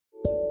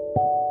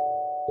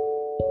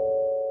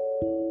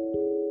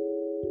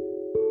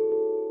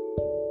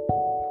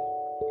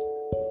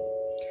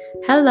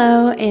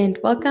Hello, and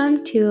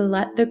welcome to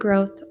Let the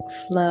Growth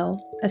Flow,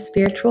 a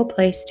spiritual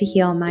place to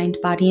heal mind,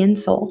 body, and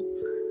soul.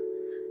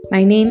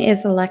 My name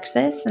is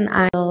Alexis, and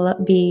I'll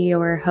be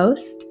your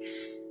host.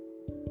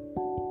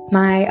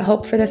 My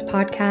hope for this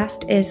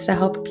podcast is to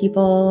help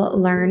people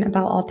learn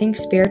about all things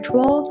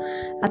spiritual,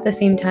 at the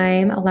same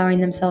time allowing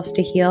themselves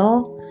to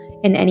heal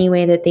in any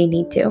way that they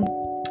need to.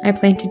 I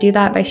plan to do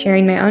that by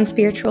sharing my own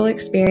spiritual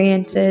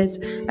experiences,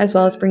 as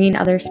well as bringing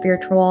other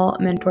spiritual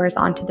mentors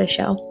onto the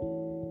show.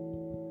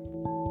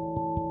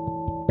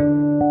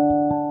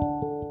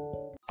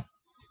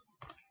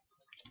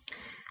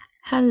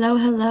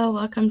 Hello.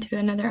 Welcome to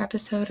another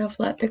episode of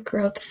Let the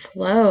Growth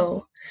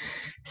Flow.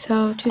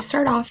 So to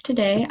start off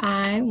today,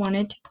 I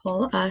wanted to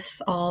pull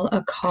us all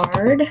a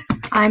card.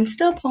 I'm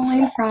still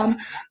pulling from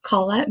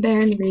Colette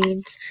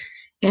Baron-Reid's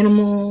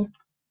The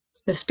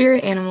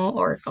Spirit Animal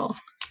Oracle.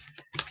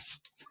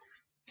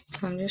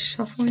 So I'm just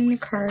shuffling the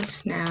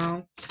cards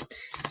now.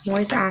 I'm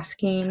always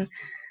asking,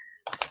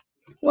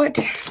 what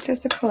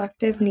does the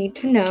collective need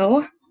to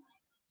know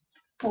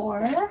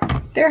for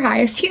their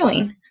highest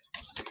healing?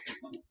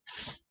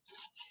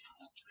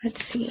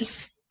 Let's see.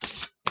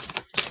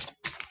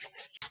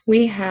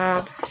 We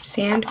have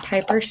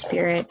Sandpiper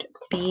Spirit,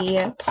 be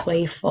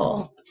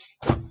playful.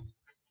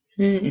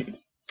 Maybe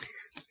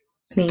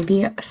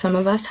some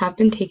of us have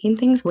been taking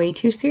things way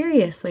too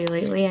seriously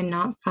lately and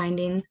not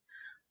finding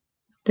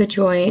the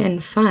joy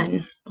and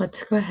fun.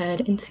 Let's go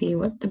ahead and see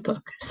what the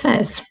book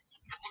says.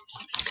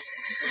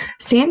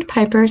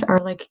 Sandpipers are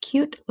like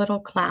cute little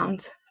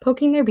clowns,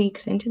 poking their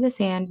beaks into the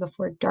sand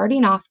before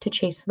darting off to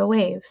chase the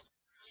waves.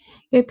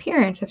 The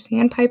appearance of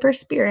Sandpiper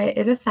Spirit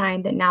is a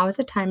sign that now is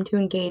a time to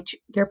engage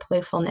your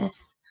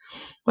playfulness.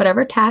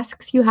 Whatever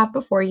tasks you have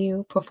before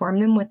you, perform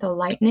them with a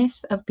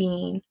lightness of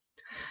being.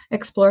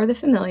 Explore the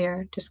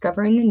familiar,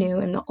 discovering the new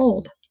and the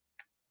old.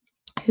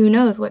 Who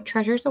knows what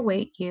treasures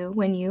await you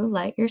when you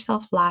let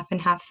yourself laugh and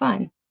have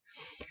fun?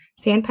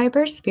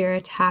 Sandpiper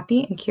Spirit's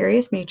happy and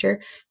curious nature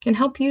can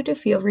help you to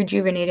feel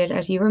rejuvenated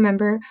as you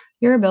remember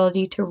your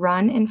ability to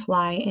run and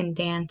fly and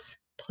dance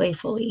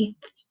playfully.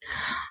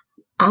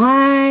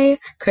 I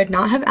could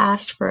not have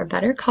asked for a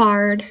better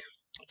card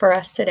for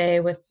us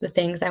today with the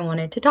things I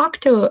wanted to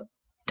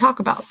talk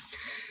about.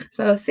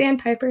 So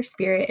Sandpiper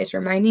Spirit is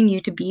reminding you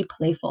to be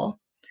playful.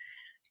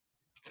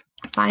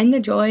 Find the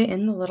joy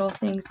in the little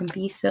things and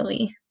be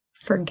silly.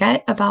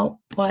 Forget about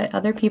what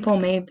other people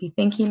may be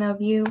thinking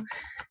of you,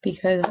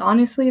 because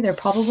honestly, they're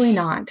probably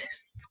not.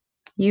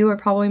 You are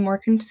probably more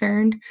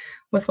concerned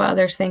with what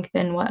others think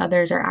than what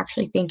others are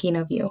actually thinking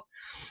of you.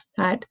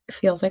 That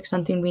feels like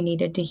something we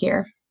needed to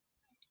hear.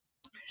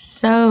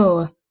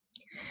 So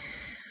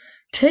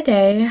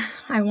today,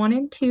 I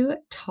wanted to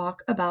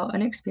talk about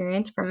an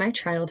experience from my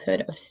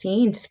childhood of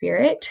seeing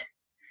spirit,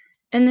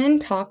 and then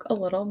talk a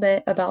little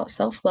bit about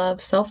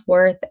self-love,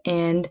 self-worth,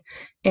 and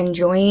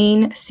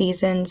enjoying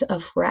seasons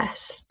of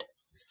rest.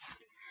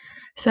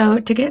 So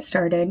to get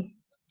started,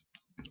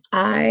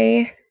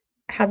 I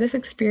had this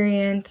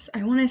experience,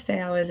 I want to say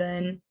I was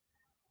in,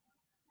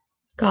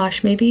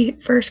 maybe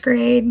first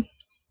grade.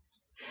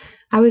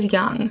 I was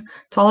young.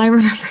 That's all I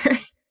remember.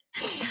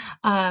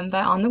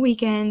 But on the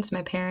weekends,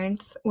 my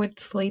parents would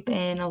sleep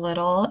in a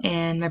little,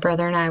 and my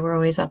brother and I were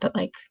always up at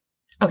let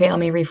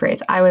me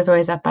rephrase. I was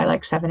always up by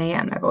 7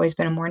 a.m. I've always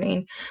been a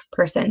morning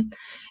person.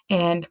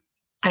 And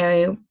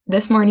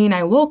this morning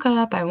I woke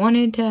up, I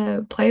wanted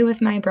to play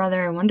with my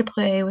brother, I wanted to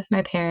play with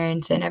my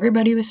parents, and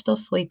everybody was still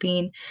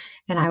sleeping,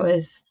 and I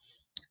was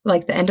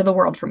like the end of the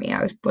world for me.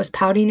 I was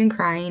pouting and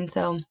crying,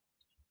 so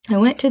I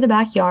went to the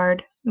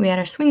backyard. We had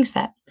a swing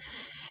set,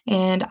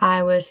 and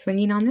I was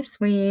swinging on the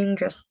swing,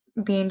 just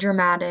being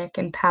dramatic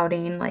and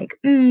pouting,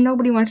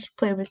 nobody wants to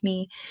play with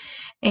me.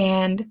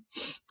 And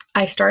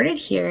I started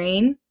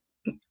hearing,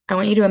 I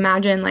want you to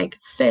imagine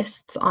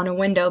fists on a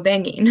window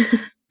banging.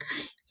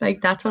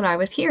 That's what I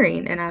was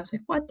hearing. And I was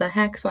like, what the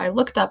heck? So I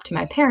looked up to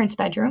my parents'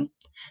 bedroom.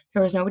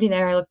 There was nobody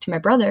there. I looked to my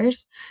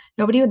brother's.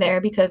 Nobody was there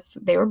because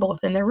they were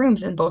both in their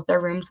rooms, and both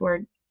their rooms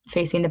were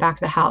facing the back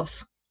of the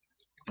house,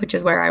 which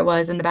is where I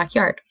was in the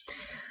backyard.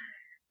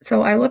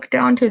 So I looked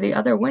down to the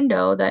other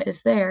window that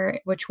is there,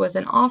 which was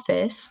an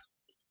office,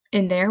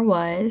 and there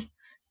was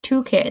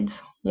two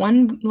kids,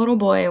 one little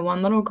boy,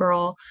 one little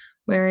girl,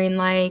 wearing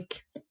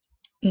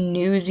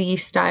Newsy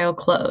style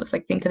clothes.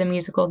 Think of the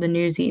musical The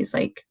Newsies,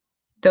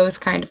 those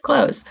kind of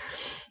clothes.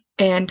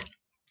 And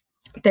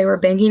they were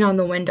banging on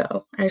the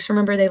window. I just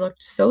remember they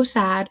looked so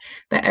sad,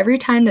 but every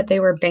time that they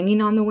were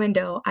banging on the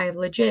window, I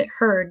legit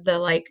heard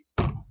the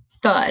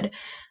thud.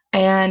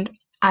 And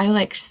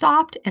I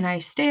stopped and I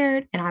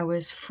stared, and I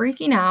was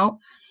freaking out,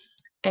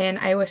 and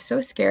I was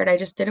so scared I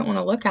just didn't want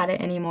to look at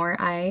it anymore.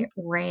 I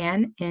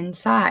ran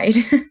inside.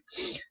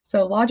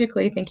 So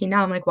logically thinking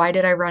now, I'm why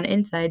did I run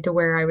inside to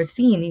where I was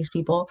seeing these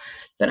people?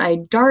 But I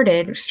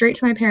darted straight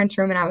to my parents'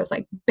 room, and I was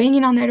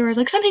banging on their door. I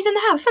was somebody's in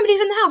the house,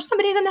 somebody's in the house,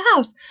 somebody's in the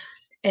house.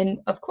 And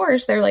of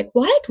course they're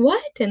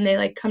what? And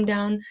they come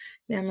down,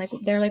 and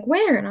they're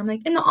where? And I'm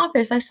in the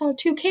office. I saw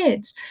two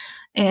kids.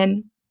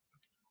 And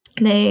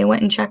they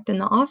went and checked in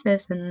the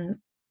office, and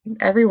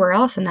everywhere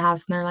else in the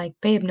house, and they're like,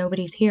 babe,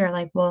 nobody's here.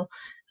 Like, well,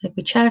 like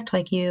we checked,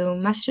 like you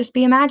must just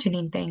be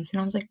imagining things.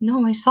 And I was like,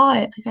 no, I saw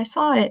it. Like I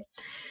saw it.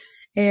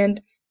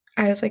 And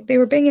I was like, they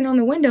were banging on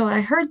the window.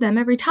 I heard them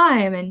every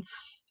time. And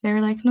they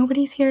were like,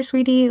 nobody's here,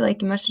 sweetie.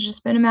 Like you must have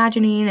just been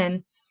imagining.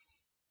 And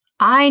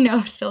I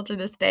know still to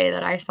this day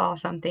that I saw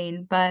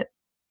something, but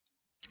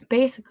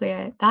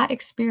basically that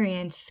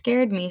experience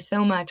scared me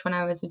so much when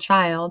I was a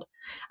child.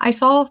 I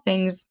saw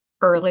things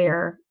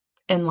earlier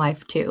in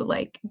life too,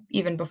 like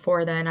even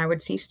before then I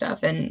would see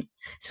stuff and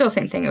still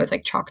same thing, it was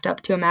like chalked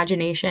up to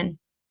imagination.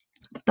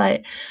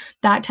 But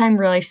that time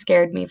really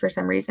scared me for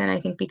some reason. I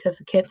think because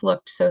the kids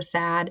looked so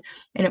sad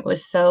and it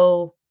was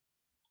so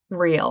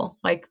real.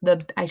 Like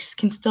the I just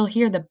can still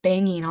hear the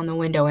banging on the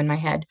window in my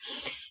head.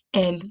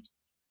 And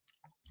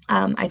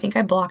I think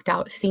I blocked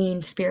out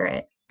seeing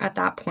spirit at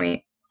that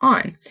point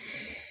on.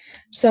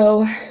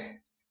 So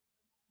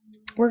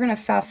we're gonna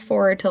fast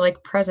forward to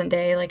like present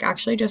day. Like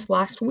actually just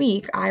last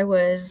week I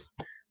was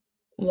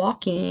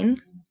walking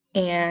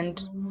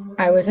and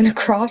I was in a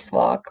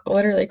crosswalk,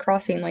 literally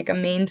crossing like a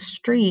main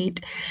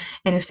street.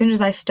 And as soon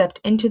as I stepped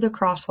into the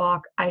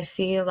crosswalk, I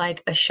see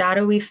like a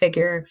shadowy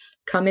figure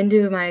come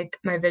into my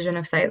vision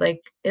of sight.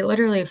 Like it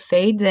literally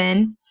fades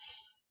in.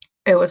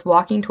 It was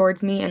walking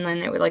towards me and then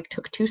it like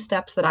took two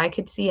steps that I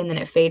could see and then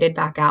it faded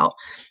back out.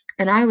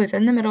 And I was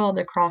in the middle of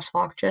the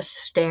crosswalk just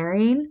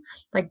staring,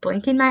 like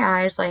blinking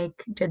my eyes,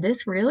 like, did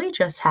this really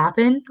just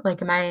happen?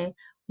 Like, am I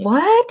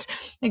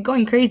what? Like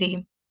going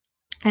crazy.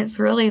 It's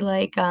really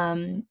like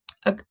a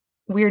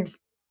weird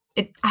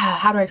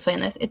how do I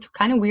explain this? It's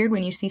kind of weird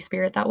when you see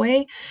spirit that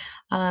way.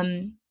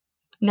 Um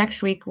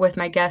Next week with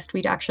my guest,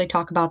 we'd actually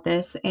talk about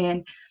this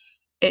and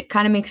it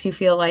kind of makes you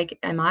feel like,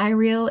 am I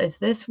real? Is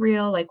this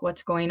real? Like,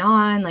 what's going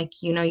on?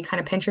 Like, you kind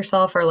of pinch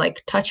yourself or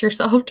like touch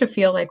yourself to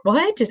feel like,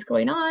 what is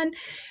going on?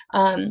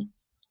 Um,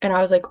 and I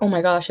was like, oh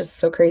my gosh, this is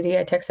so crazy.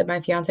 I texted my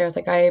fiance. I was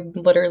like, I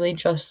literally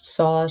just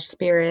saw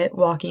spirit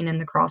walking in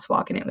the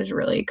crosswalk and it was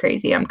really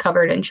crazy. I'm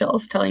covered in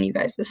chills telling you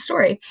guys this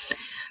story.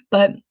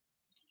 But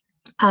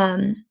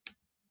um,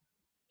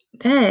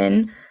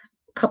 then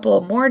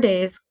couple more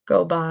days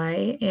go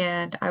by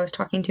and I was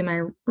talking to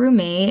my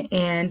roommate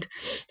and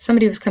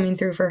somebody was coming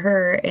through for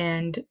her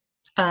and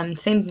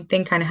same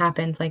thing kind of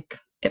happened, like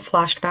it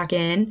flashed back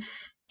in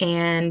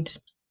and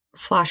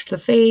flashed the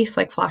face,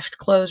 like flashed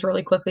clothes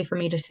really quickly for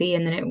me to see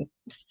and then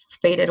it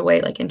faded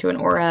away like into an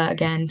aura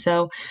again.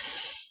 So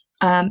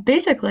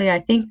basically I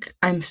think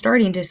I'm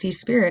starting to see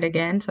spirit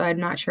again, so I'm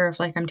not sure if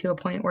like I'm to a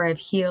point where I've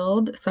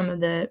healed some of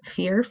the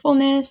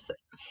fearfulness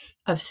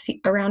of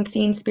around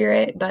seeing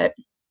spirit, but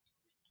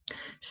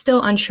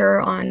still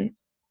unsure on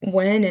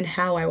when and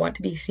how I want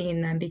to be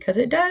seeing them because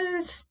it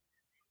does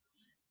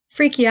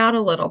freak you out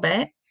a little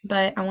bit.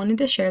 But I wanted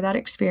to share that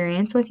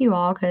experience with you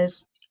all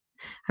because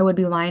I would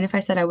be lying if I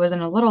said I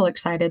wasn't a little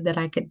excited that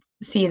I could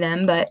see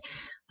them, but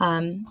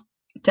um,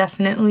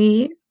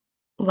 definitely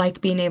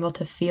like being able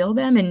to feel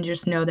them and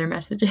just know their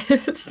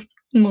messages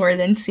more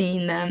than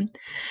seeing them.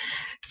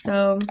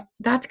 So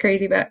that's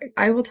crazy, but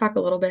I will talk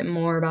a little bit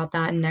more about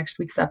that in next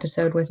week's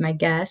episode with my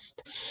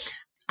guest.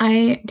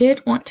 I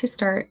did want to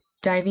start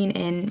diving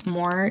in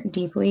more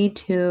deeply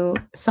to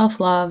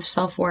self love,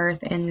 self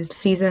worth, and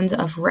seasons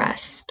of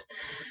rest.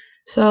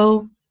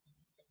 So,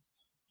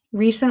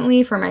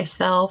 recently for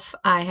myself,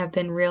 I have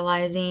been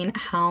realizing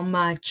how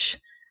much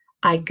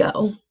I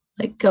go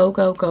like, go,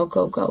 go, go,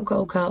 go, go,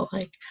 go, go.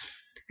 Like,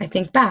 I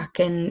think back,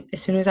 and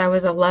as soon as I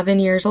was 11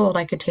 years old,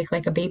 I could take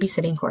like a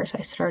babysitting course.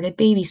 I started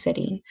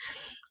babysitting,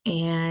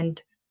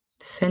 and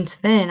since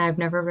then, I've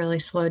never really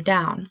slowed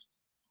down.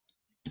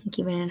 Like,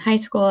 even in high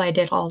school, I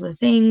did all the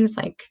things,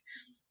 like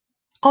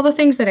all the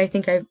things that I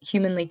think I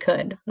humanly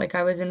could. Like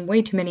I was in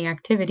way too many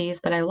activities,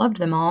 but I loved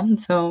them all. And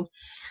so,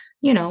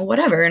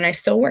 whatever. And I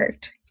still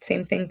worked.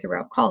 Same thing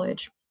throughout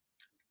college.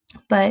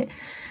 But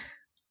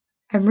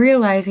I'm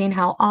realizing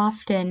how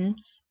often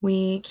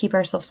we keep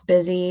ourselves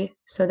busy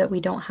so that we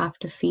don't have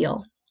to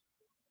feel.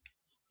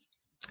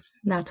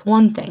 That's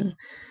one thing.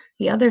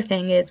 The other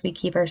thing is we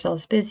keep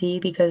ourselves busy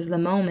because the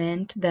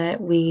moment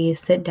that we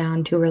sit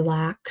down to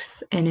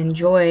relax and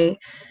enjoy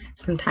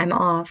some time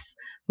off,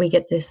 we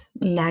get this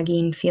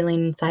nagging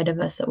feeling inside of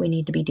us that we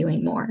need to be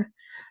doing more,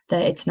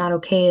 that it's not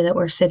okay that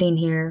we're sitting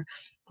here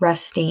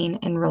resting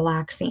and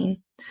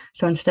relaxing.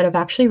 So instead of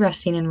actually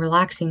resting and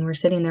relaxing, we're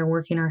sitting there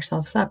working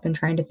ourselves up and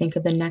trying to think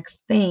of the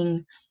next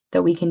thing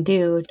that we can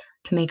do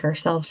to make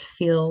ourselves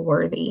feel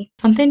worthy.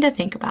 Something to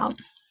think about.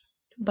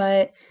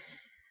 But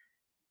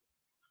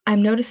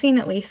I'm noticing,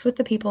 at least with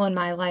the people in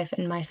my life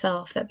and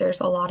myself, that there's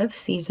a lot of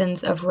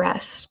seasons of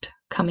rest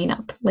coming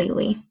up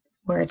lately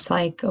where it's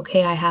like,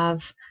 okay, I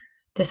have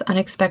this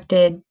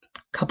unexpected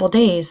couple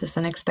days, this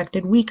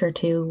unexpected week or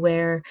two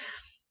where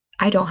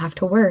I don't have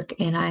to work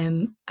and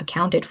I'm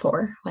accounted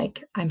for.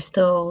 Like I'm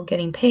still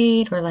getting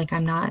paid or like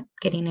I'm not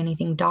getting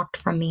anything docked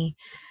from me.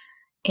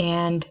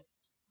 And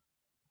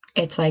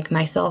it's like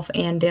myself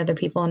and the other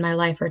people in my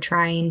life are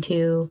trying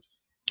to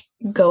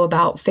go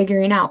about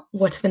figuring out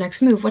what's the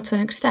next move, what's the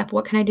next step,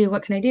 what can I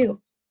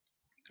do,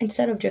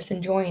 instead of just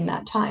enjoying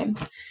that time.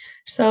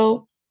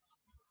 So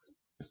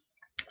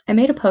I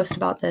made a post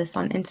about this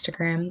on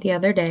Instagram the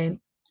other day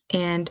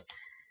and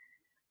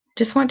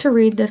just want to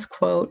read this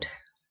quote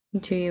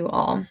to you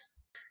all.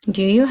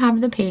 Do you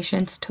have the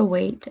patience to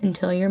wait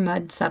until your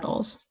mud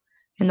settles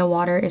and the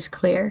water is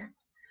clear?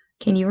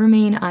 Can you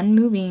remain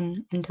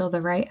unmoving until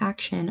the right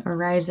action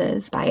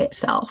arises by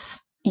itself?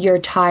 Your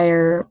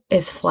tire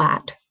is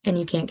flat and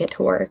you can't get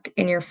to work,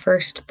 and your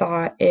first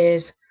thought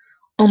is,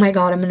 oh my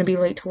God, I'm going to be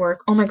late to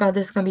work. Oh my God,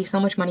 this is going to be so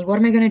much money. What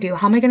am I going to do?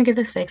 How am I going to get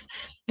this fixed?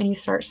 And you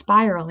start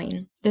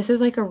spiraling. This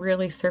is like a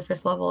really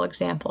surface level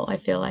example. I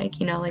feel like,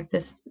 like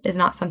this is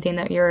not something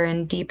that you're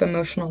in deep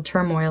emotional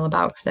turmoil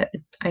about, because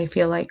I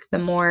feel like the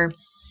more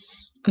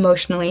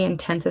emotionally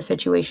intense a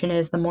situation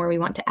is, the more we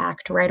want to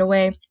act right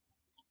away.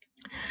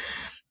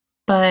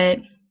 But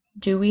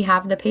do we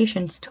have the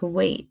patience to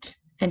wait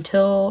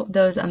until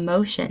those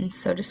emotions,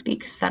 so to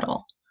speak,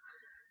 settle?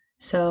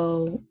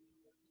 So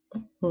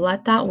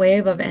let that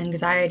wave of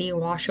anxiety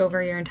wash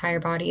over your entire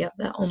body of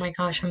the, oh my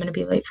gosh, I'm going to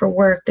be late for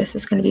work. This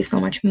is going to be so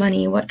much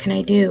money. What can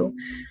I do?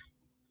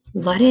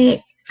 Let it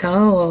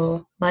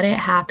go. Let it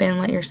happen.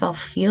 Let yourself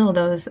feel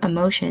those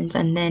emotions,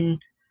 and then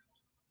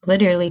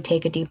literally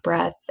take a deep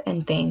breath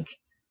and think,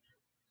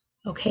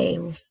 okay,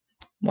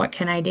 what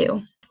can I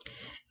do?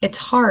 It's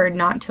hard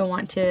not to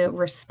want to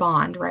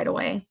respond right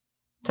away.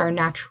 It's our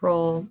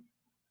natural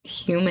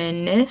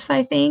humanness,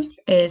 I think,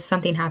 is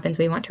something happens,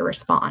 we want to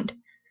respond.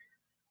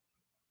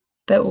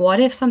 But what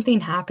if something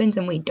happens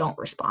and we don't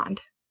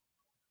respond?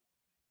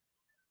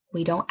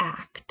 We don't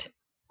act.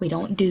 We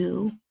don't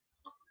do.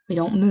 We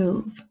don't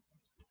move.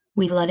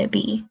 We let it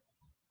be.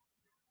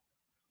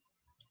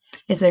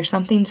 Is there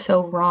something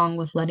so wrong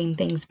with letting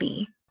things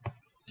be?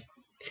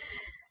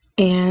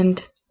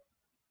 And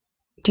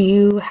do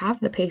you have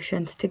the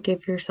patience to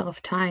give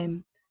yourself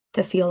time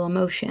to feel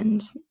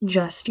emotions,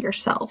 just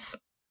yourself?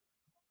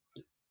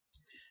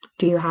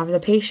 Do you have the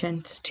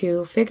patience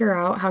to figure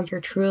out how you're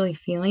truly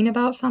feeling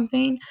about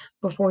something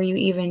before you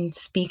even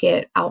speak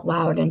it out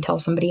loud and tell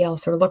somebody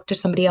else or look to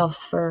somebody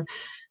else for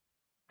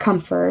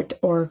comfort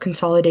or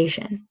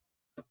consolidation?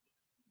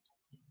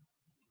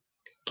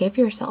 Give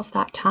yourself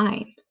that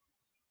time.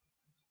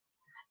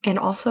 And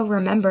also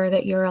remember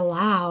that you're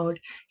allowed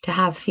to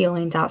have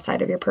feelings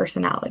outside of your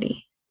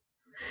personality.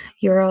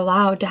 You're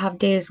allowed to have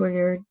days where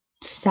you're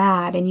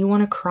sad and you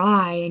want to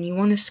cry and you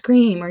want to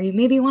scream, or you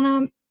maybe want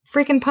to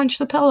freaking punch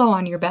the pillow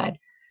on your bed.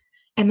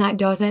 And that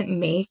doesn't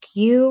make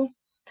you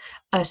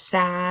a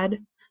sad,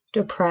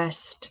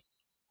 depressed,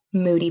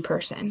 moody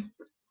person.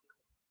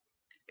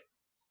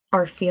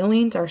 Our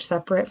feelings are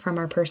separate from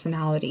our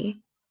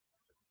personality.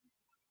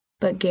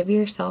 But give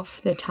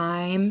yourself the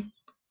time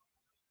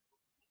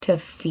to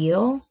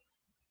feel,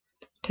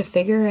 to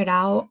figure it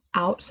out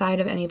outside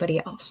of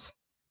anybody else.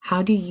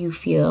 How do you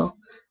feel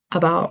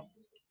about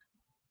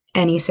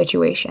any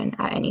situation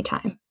at any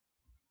time?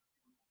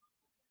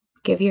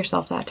 Give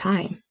yourself that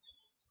time.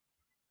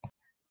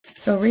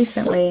 So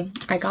recently,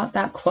 I got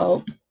that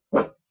quote,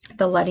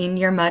 the letting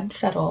your mud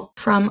settle,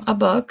 from a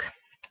book,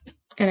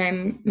 and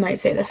I might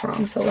say this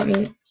wrong, so let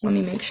me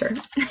make sure.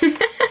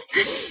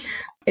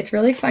 It's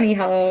really funny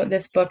how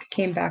this book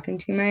came back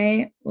into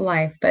my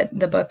life, but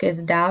the book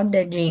is Tao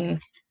Te Ching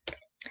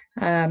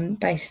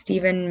by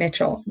Stephen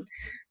Mitchell.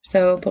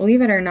 So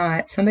believe it or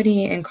not,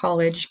 somebody in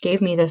college gave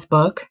me this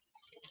book,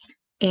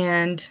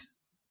 and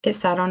it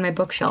sat on my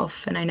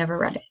bookshelf, and I never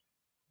read it.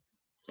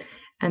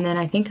 And then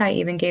I think I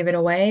even gave it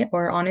away,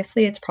 or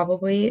honestly, it's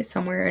probably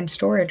somewhere in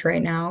storage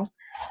right now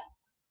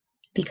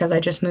because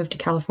I just moved to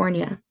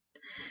California.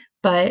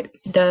 But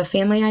the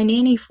family I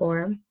nanny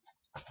for,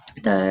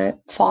 the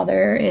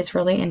father is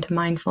really into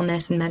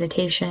mindfulness and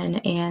meditation,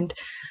 and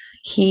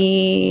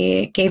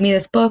he gave me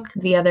this book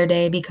the other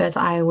day because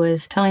I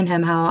was telling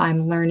him how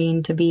I'm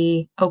learning to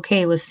be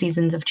okay with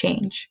seasons of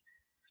change,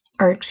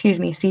 or excuse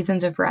me,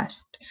 seasons of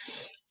rest.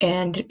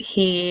 And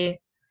he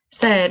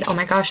said, oh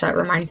my gosh, that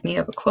reminds me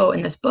of a quote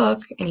in this book.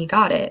 And he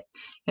got it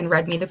and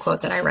read me the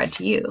quote that I read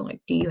to you.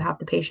 Like, do you have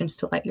the patience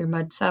to let your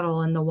mud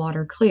settle and the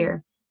water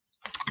clear?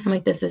 And I'm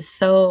like, this is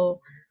so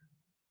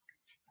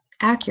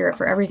accurate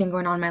for everything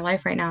going on in my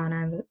life right now. And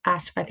I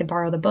asked if I could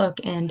borrow the book,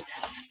 and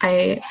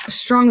I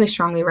strongly,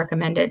 strongly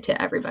recommend it to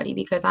everybody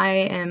because I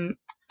am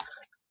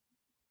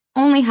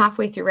only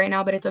halfway through right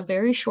now, but it's a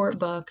very short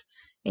book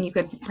and you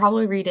could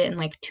probably read it in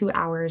like 2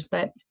 hours,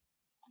 but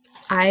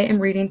I am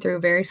reading through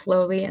very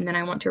slowly, and then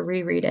I want to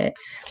reread it.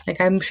 Like,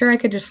 I'm sure I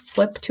could just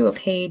flip to a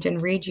page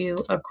and read you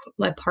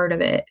a part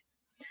of it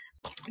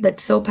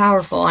that's so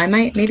powerful.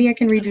 Maybe I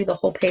can read you the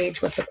whole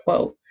page with the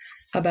quote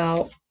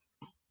about,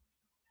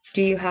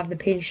 do you have the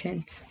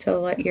patience to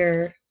let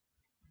your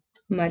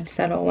mud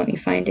settle? Let me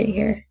find it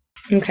here.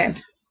 Okay.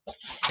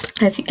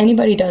 If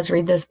anybody does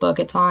read this book,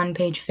 it's on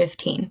page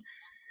 15.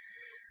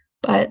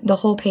 But the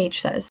whole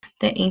page says,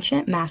 the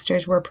ancient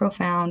masters were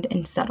profound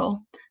and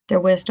subtle. Their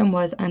wisdom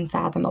was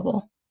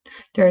unfathomable.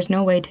 There is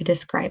no way to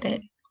describe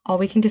it. All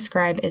we can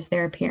describe is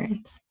their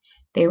appearance.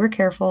 They were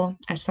careful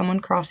as someone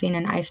crossing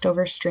an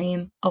iced-over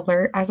stream,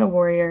 alert as a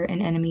warrior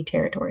in enemy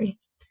territory.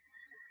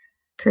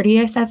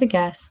 Courteous as a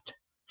guest,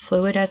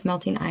 fluid as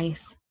melting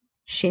ice,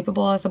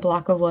 shapeable as a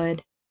block of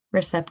wood,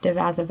 receptive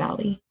as a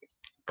valley,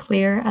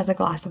 clear as a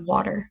glass of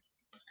water.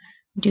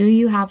 Do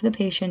you have the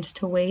patience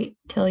to wait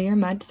till your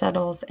mud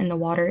settles and the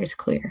water is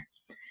clear?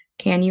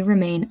 Can you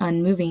remain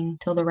unmoving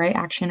till the right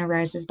action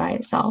arises by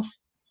itself?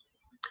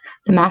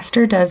 The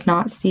master does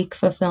not seek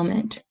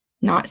fulfillment,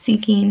 not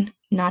seeking,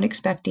 not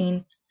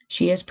expecting.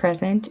 She is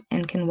present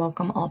and can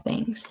welcome all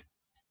things.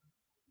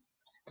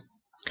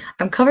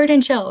 I'm covered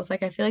in chills.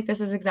 Like, I feel like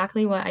this is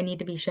exactly what I need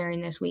to be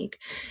sharing this week.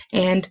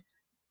 And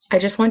I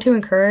just want to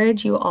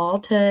encourage you all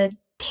to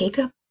take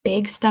a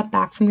big step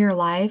back from your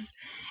life.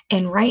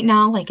 And right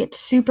now, like, it's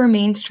super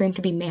mainstream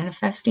to be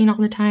manifesting all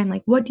the time.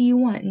 Like, what do you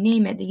want?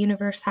 Name it. The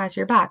universe has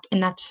your back.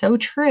 And that's so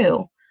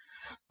true.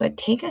 But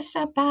take a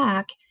step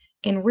back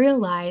and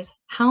realize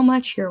how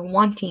much you're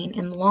wanting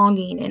and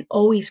longing and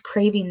always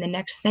craving the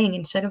next thing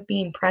instead of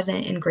being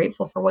present and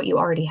grateful for what you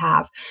already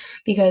have.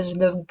 Because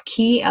the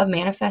key of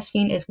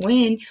manifesting is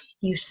when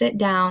you sit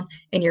down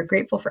and you're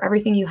grateful for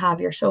everything you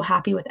have, you're so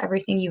happy with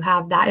everything you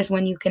have, that is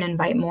when you can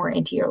invite more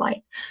into your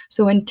life.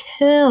 So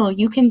until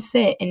you can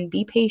sit and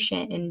be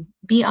patient and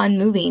be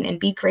unmoving and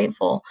be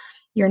grateful,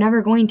 you're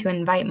never going to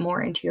invite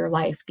more into your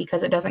life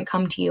because it doesn't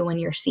come to you when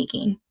you're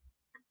seeking.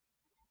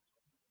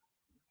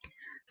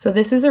 So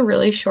this is a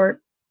really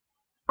short,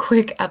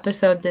 quick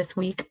episode this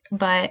week,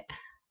 but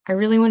I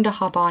really wanted to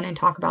hop on and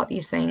talk about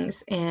these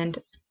things and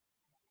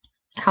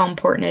how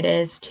important it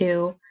is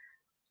to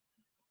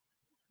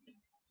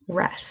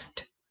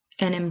rest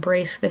and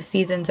embrace the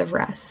seasons of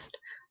rest.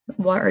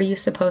 What are you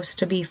supposed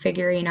to be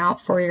figuring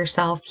out for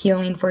yourself,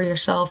 healing for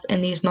yourself in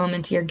these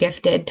moments you're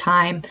gifted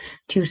time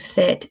to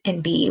sit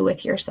and be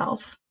with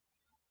yourself?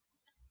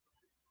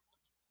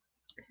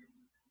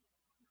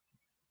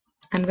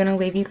 I'm going to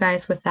leave you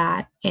guys with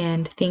that,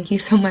 and thank you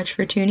so much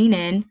for tuning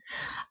in.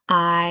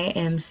 I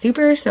am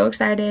so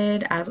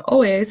excited as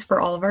always for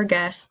all of our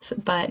guests,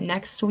 but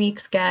next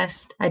week's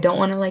guest, I don't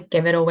want to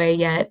give it away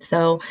yet,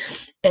 so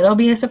it'll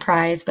be a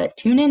surprise, but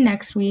tune in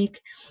next week.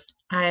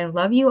 I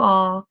love you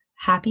all.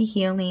 Happy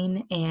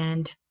healing,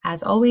 and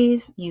as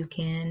always, you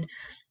can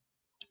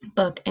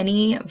book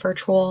any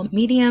virtual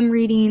medium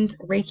readings,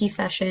 Reiki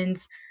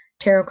sessions,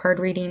 tarot card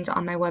readings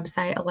on my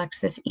website,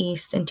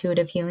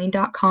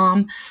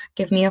 AlexisEastIntuitiveHealing.com.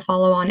 Give me a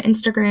follow on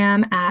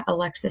Instagram at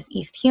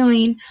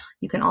AlexisEastHealing.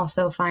 You can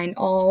also find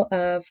all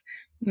of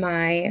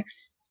my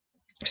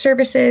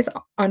services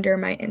under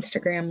my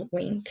Instagram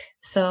link.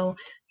 So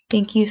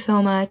thank you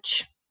so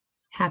much.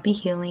 Happy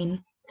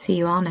healing. See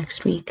you all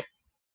next week.